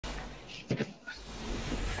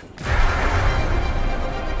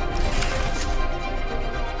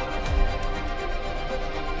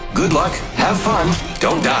Good luck, have fun,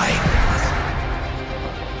 don't die.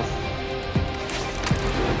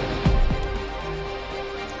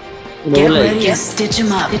 Get ready to stitch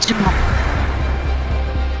him up.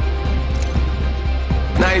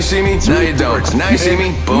 Now you see me, now you don't. Now you see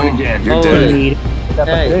me, boom, you're dead.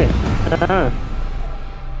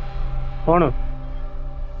 कौन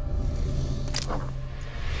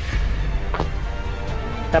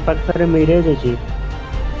ତା ପାଖରେ Mirage ଅଛି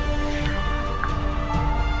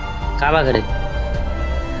କା ପାଖରେ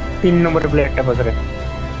 3 number plate ଟା ପାଖରେ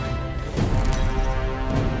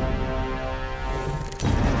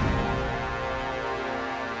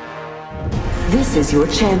This is your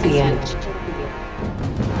champion.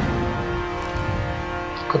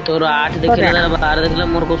 तोर 8 देखला 12 देखला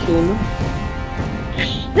मोर को सुन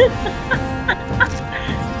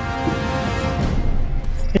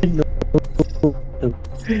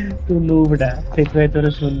तू नूबड़ा देखवे तोर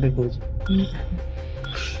सुन देखो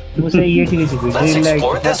मुझे ये ठीक है Let's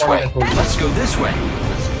explore this way. Let's go this way.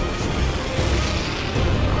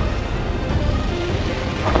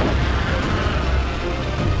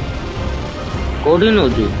 कोडी नो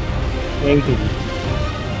जी एक ठीक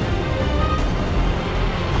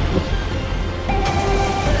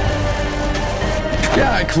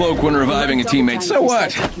Yeah, I cloak when reviving a teammate. So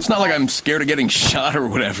what? It's not like I'm scared of getting shot or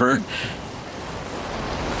whatever.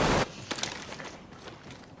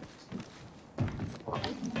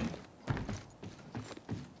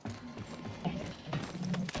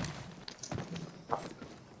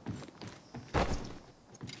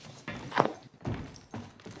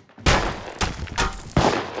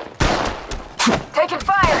 Taking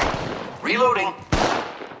fire. Reloading.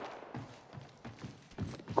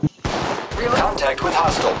 Contact with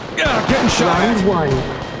hostile. Yeah, getting shot. Round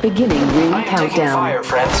 1. Beginning ring I am taking countdown. fire,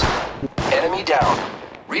 friends. Enemy down.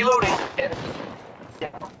 Reloading.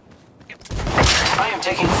 I am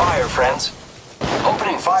taking fire, friends.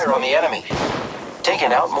 Opening fire on the enemy.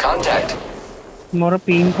 Taking out contact. More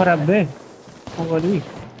ping खराब बे को करबी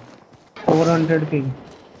 400 ping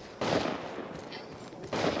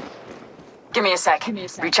Give me a sec.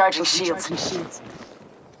 Recharging shields.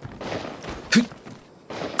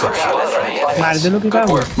 मार दे लो कि Good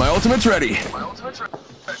work. My ultimate's ready.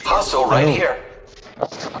 Hostile right here.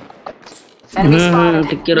 Enemy spotted.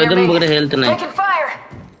 टिक्के Near रोदन me. बगैर health नहीं Taking fire.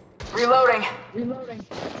 Reloading.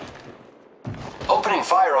 Opening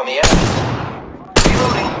fire on the enemy.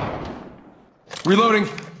 Reloading. Reloading.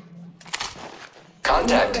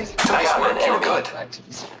 Contact. Nice one. You're good.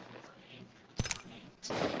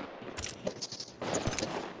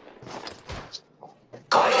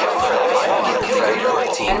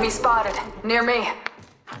 Enemy spotted. Near me.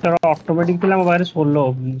 तर automatic पिला mobile solo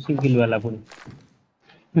single वाला पुनी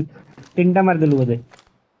तीनटा मार देलु बोधे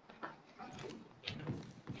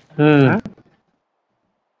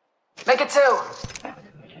Make it 2.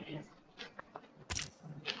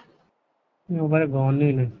 मोबाइल गन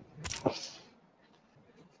नहीं नहीं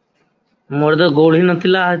मोर तो गोल ही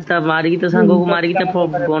नथिला ता मारी की तो सांगो को मारी की तो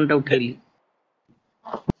फोन टा उठेली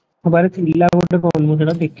मोबाइल चिल्ला गोटे गन मु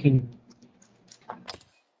सेटा देखिनी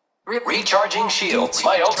Recharging shields.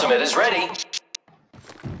 My ultimate is ready.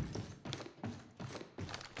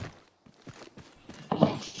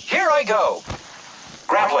 Here I go.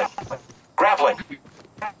 Grappling. Grappling.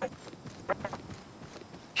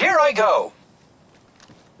 Here I go.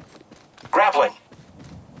 Grappling.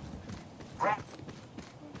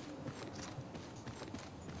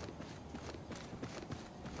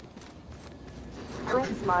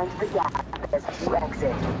 Please mind the gap as you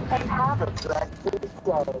exit and have a blessed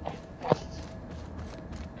day.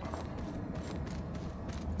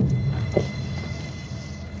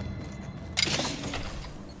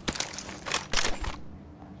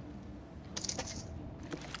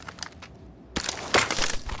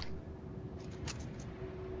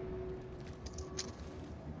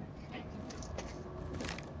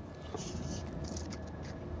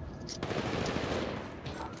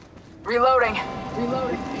 Reloading.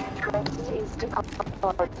 Reloading.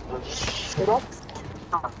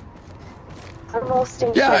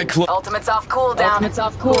 Yeah, I cloak. Ultimate's off cooldown. Ultimate's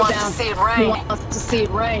off Who wants cooldown. to see it rain? Who wants to see it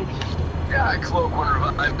rain? Yeah, I cloak when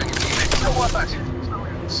reviving a teammate. So what? It's not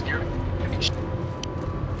like I'm scared.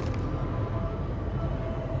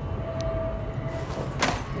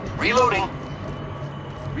 Reloading.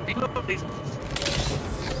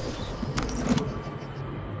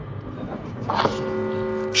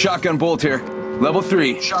 Shotgun bolt here. Level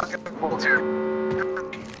 3. Shotgun bolt here.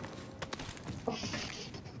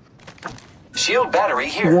 Shield battery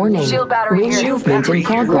here. Warning. Shield battery here. Movement in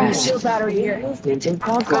progress. Shield battery here. Movement in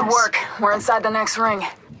progress. Good work. We're inside the next ring.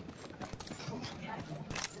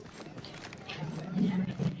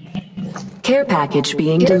 Care package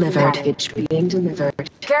being delivered.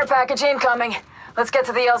 Care package incoming. Let's get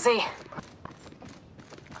to the LZ.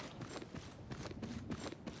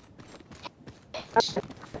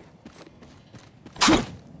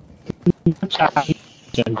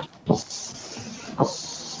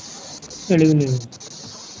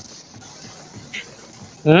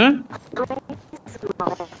 हाँ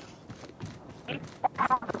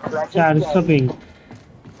 400 ping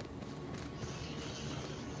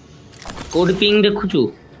code ping देखुछु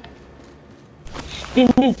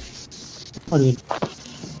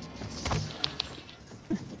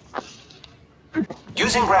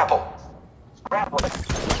Using grapple.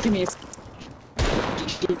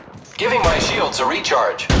 Giving my shields a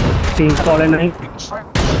recharge. Ping call नहीं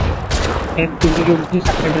एक ping की उसी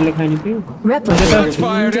side लिखा नहीं ping Replicator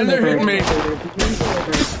Fired being and they're hitting delivered. me.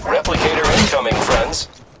 Replicator incoming, friends.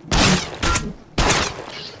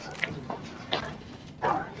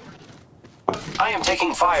 I am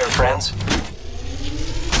taking fire, friends.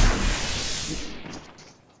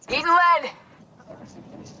 Eating lead.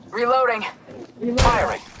 Reloading.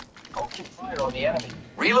 Firing. Opening fire on the enemy.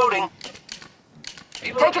 Reloading.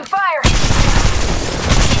 Taking fire.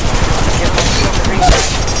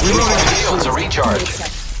 Giving my shields a recharge.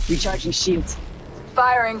 Recharging shields.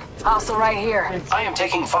 Firing. Hostile right here. I am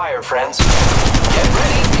taking fire, friends. Get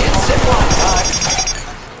ready. It's zipline time.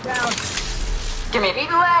 Down. Give me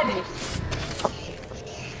eating lead.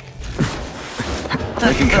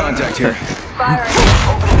 Making contact here. Firing.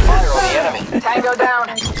 Opening fire on the enemy. Tango down.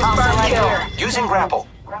 Hostile right here. Using grapple.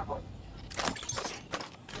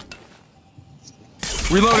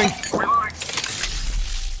 Reloading.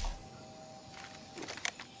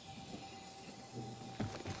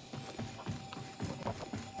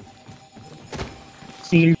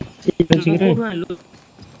 Seal seal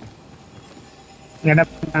एड़ा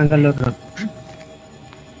uncle लोग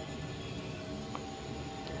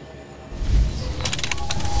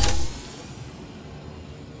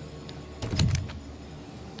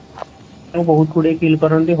तो बहुत गुड़े किल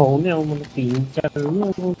करंती होउने आ मन 3-4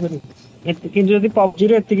 नु करे एत कि जदी PUBG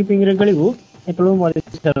रे एत कि पिंग रे गळिबु एतलो मरे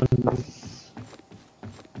चलन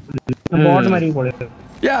बॉट मारी पड़े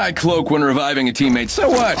Yeah, I cloak when reviving a teammate. So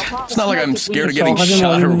what? It's not like I'm scared of getting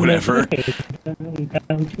shot or whatever.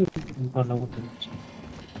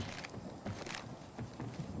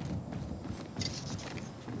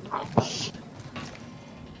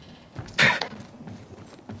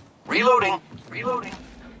 Reloading. Reloading.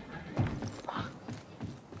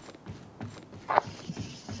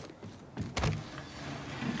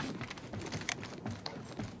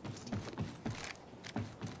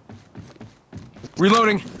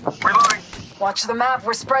 Reloading. Watch the map.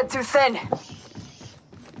 We're spread too thin.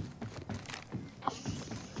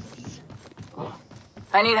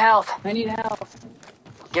 I need health.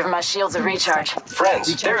 Give my shields a recharge.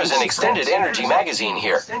 Friends, there is an extended energy magazine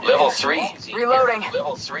here. Level 3. Reloading.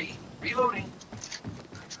 Level 3. Reloading.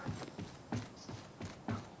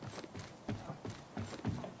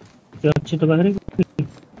 ये अच्छी तो बाहर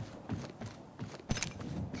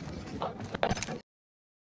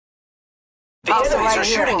The enemies are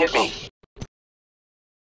shooting at me.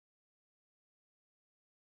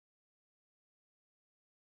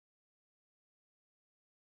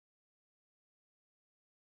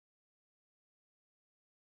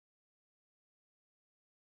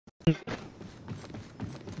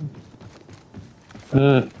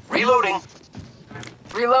 Reloading.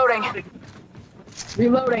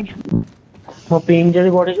 वो ping जदी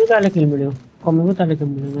body जो ताले किल मिलियो कमी को ताले किल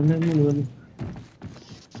मिलियो नहीं मिलियो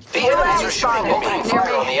The enemies are shooting at me. Opening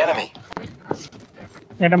fire on the enemy.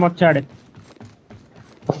 एटा मत चाड़े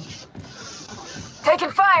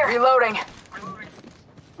Taking fire. Reloading.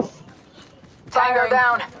 Tango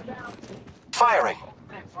down. Firing.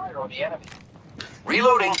 Fire on the enemy.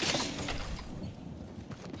 Reloading.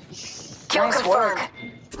 Nice work.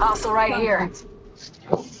 Hostile right here.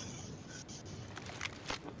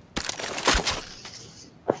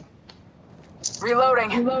 Reloading.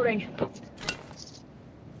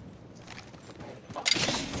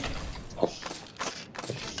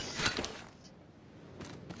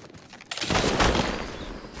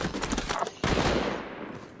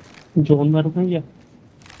 Zone मारो कहीं जा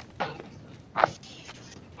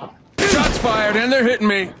Shots fired and they're hitting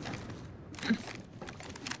me.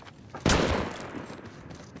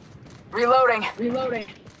 Reloading.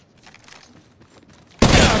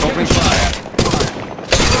 Opening fire.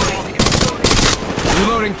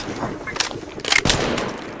 Reloading.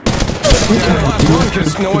 Yeah, last one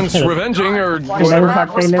because no one's revenging or Etah whatever. को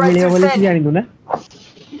काटते ले मिलियो बोले कि जानी तू ना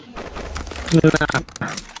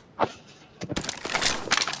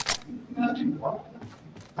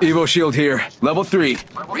Evo shield here. Level 3.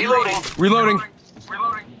 Reloading. Reloading.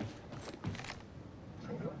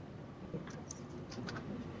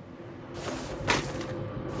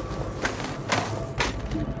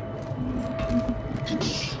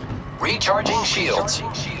 Recharging shields.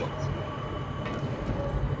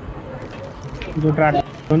 जो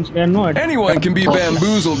ड्रैगन्स के no Anyone can be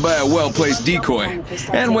bamboozled by a well-placed decoy.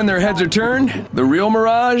 And when their heads are turned, the real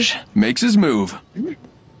Mirage makes his move.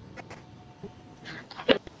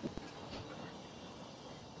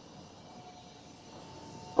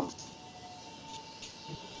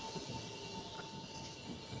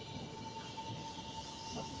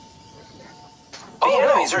 The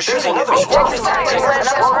enemies are shooting other squads.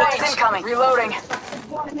 Incoming. Reloading.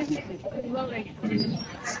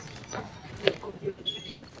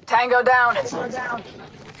 Tango down.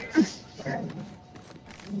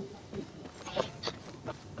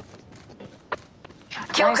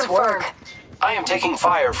 Nice work. I am taking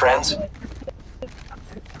fire, friends.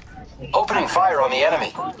 Opening fire on the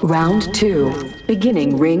enemy. Round 2.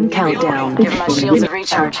 Beginning ring countdown. Give my shields a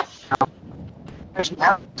recharge.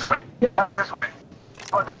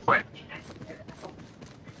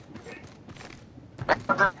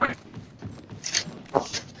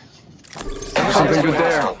 Something good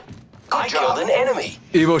there. I killed an enemy.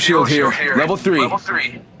 Evo shield here. Level 3.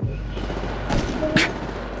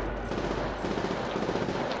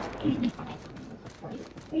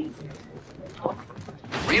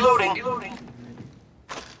 Reloading.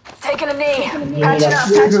 Taking a knee. Patching up.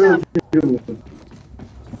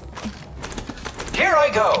 Here I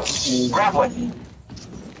go. Grappling.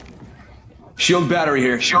 Shield battery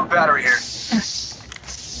here.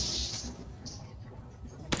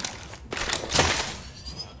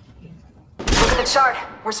 Look at the chart.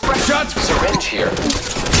 We're spreading. Shots! Syringe here.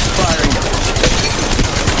 Firing.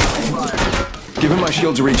 Give him my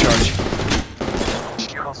shields a recharge.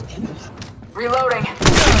 Reloading.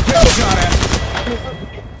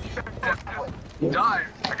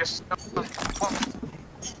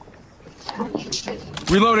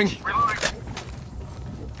 Reloading.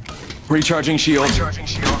 Recharging shield.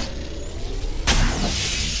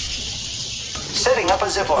 Setting up a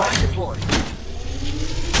zipline.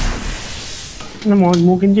 ना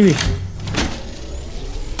mungkin juga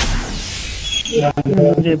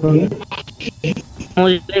मुझे बोल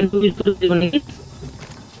मुझे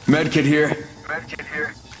Medkit here.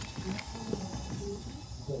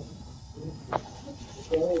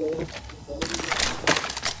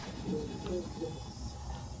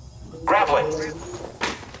 Grappling.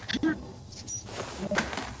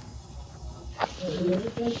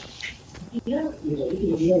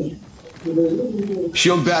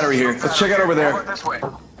 Shield battery here. Let's check out over there. I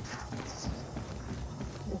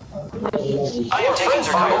am taking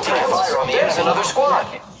fire on the enemy. Another squad.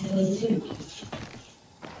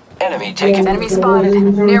 Enemy taken. Enemy spotted.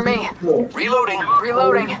 Near me. Reloading.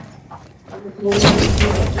 Reloading.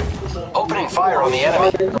 Opening fire on the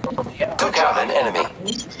enemy. Took out an enemy.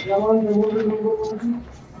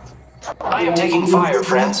 I am taking fire,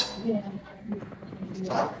 friends.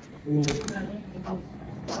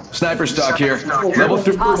 Sniper stock here. Level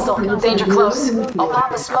 3. Hostile. Danger close. I'll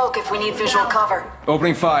pop a smoke if we need visual cover.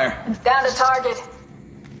 Opening fire. Down to target.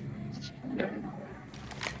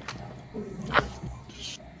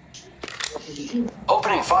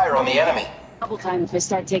 Opening fire on the enemy. Couple times if I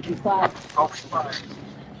start taking fire.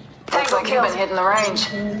 Tango killed. Hitting the range.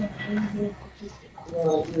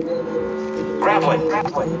 Grappling.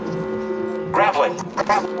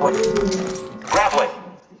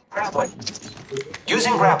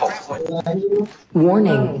 Using grapple.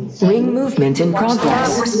 Warning. Ring movement in We're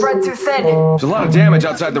progress. spread too thin. There's a lot of damage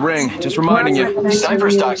outside the ring. Just reminding you. Sniper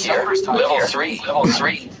stock here. Level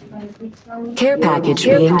 3. Care package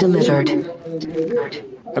being delivered.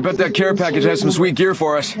 I bet that care package has some sweet gear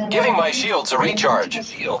for us. Giving my shields a recharge.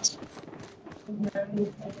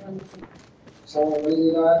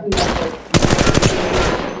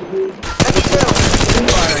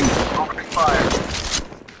 Firing.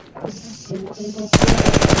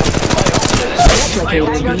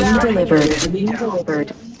 Replicator being delivered.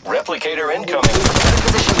 Replicator incoming.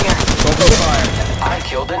 Position here. Open fire. I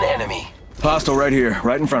killed an enemy. Hostile right here,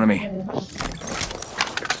 right in front of me.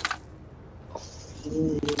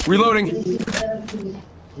 Reloading.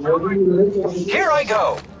 Here I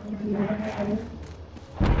go.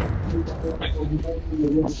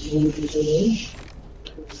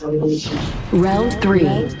 Round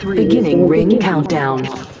 3. Beginning ring countdown.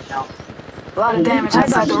 A lot of damage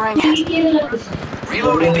outside the ring.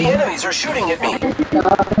 Reloading. The enemies are shooting at me.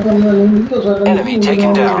 Enemy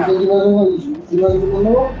taken down.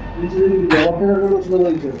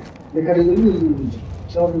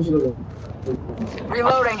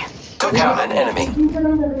 Reloading. Took out an enemy.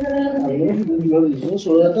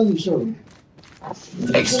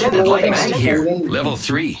 Extended light mag here. Level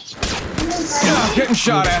 3. Getting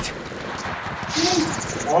shot at.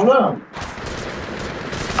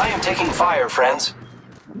 I am taking fire, friends.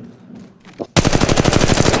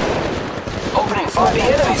 Opening fire. The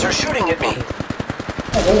enemies are shooting at me.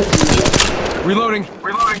 Reloading.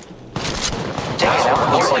 Taking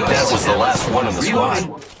out. Looks like that was the last one in the squad.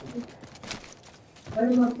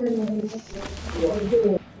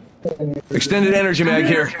 Extended energy mag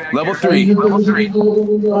here. Level 3.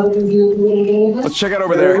 Let's check out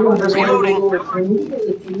over there. Reloading.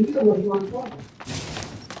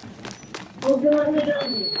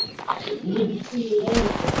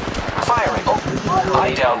 Firing. Oh,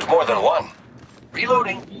 I downed more than one.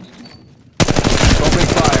 Reloading. Opening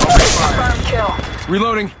fire. Confirmed kill.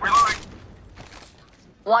 Reloading.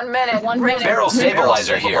 1 minute. Barrel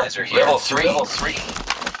stabilizer here. Level 3.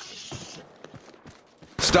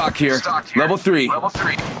 Stock here. Level 3.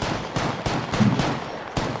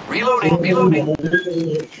 Reloading.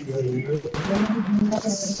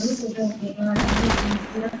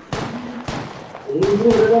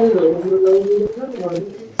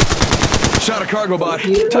 Shot a cargo bot.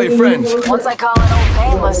 Tell your friends. Once I call it all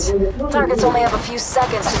painless, targets only have a few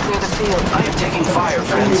seconds to clear the field. I am taking fire,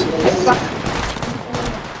 friends.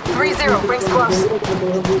 3-0, rings close.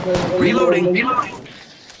 Reloading.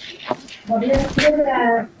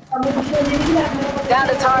 Down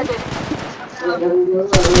to target.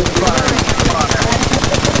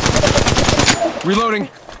 Reloading.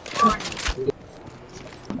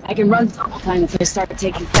 I can run double time if I start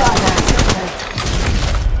taking fire.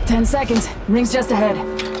 10 seconds. Rings just ahead.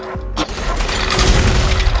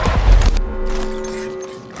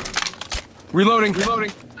 Reloading.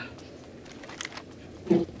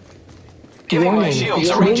 Giving my shields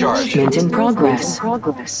a recharge. Movement in progress.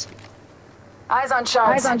 Eyes on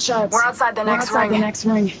shards. We're outside the next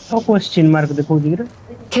ring. और question mark देखो दिख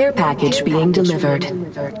Care package being delivered.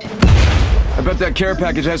 I bet that care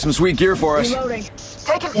package has some sweet gear for us.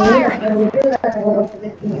 Taking fire.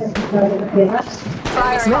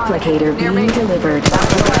 Replicator being delivered.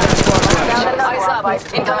 Eyes up.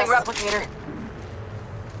 Incoming replicator.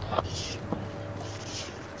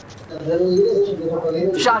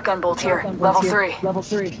 Shotgun bolt here. Level 3.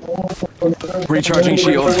 Recharging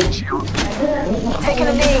shield. Taking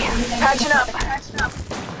a knee. Patching up.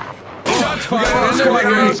 Shots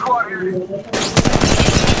fired. Squad here.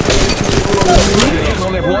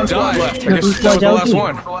 Only have one squad left. I guess that was the last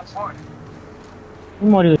one.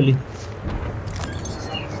 मरियोली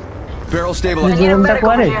Barrel stabilized. Need a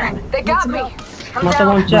medical here. They got me. I'm मत down.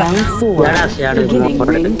 पहुंचा Round 4. Beginning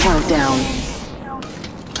ring countdown.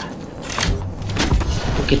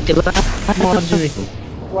 କେତେ ବା मरजिबे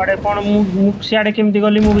कुआडे कोन मुख सियाडे केमती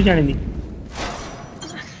गली मु भी जानिनी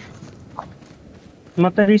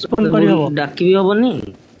मते रिस्पॉन्ड करि होबो ଡାକି ବି ହବନି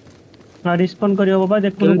हां रिस्पॉन्ड करि होबो बा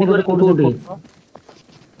देखो केमती कोड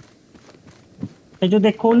ए जो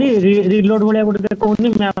देखोनी रीलोड भलिया कोड देखोनी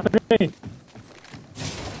मैप रे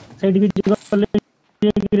साइड भी गले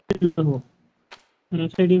रीलोड हो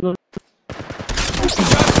side go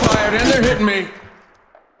Shots fired and they're hitting me.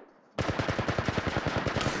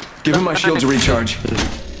 Give him my shields a recharge.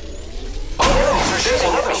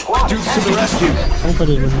 Dukes to the rescue. हम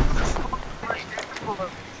करिए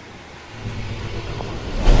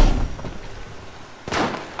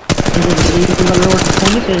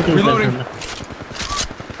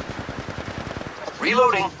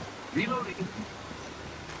Reloading.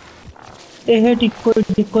 ए हे टिको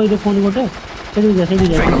दे फोन गोटे चली जा Take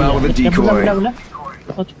him out with a decoy. बुला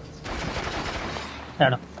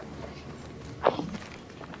छाड़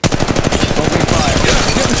Opening fire.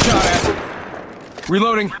 Getting shot at.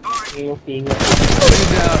 Reloading. Laying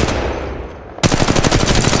down.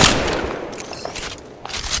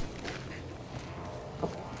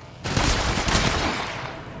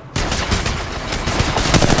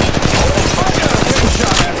 Getting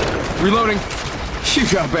shot at. Reloading. You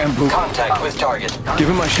got bamboo. Contact with target. Give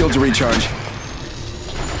him my shields a recharge.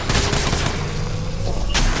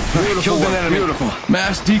 Killed an enemy. Beautiful.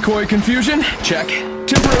 Mass decoy confusion? Check.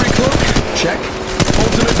 Temporary cloak? Check.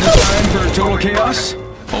 Ultimate design for total chaos?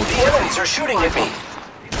 The enemies are shooting at me.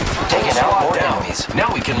 Taking out more enemies. Now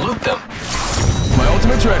we can loot them. My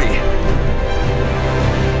ultimate's ready.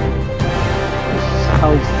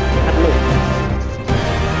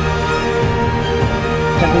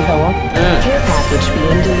 Care package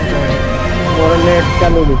being delivered. More net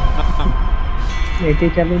चालू दी net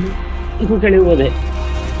चालू दी eco खेली बोले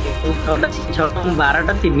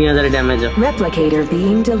 12ଟା 3000 damage. Replicator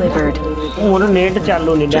being delivered. ମୋର net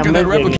ଚାଲୁନି Checking that damage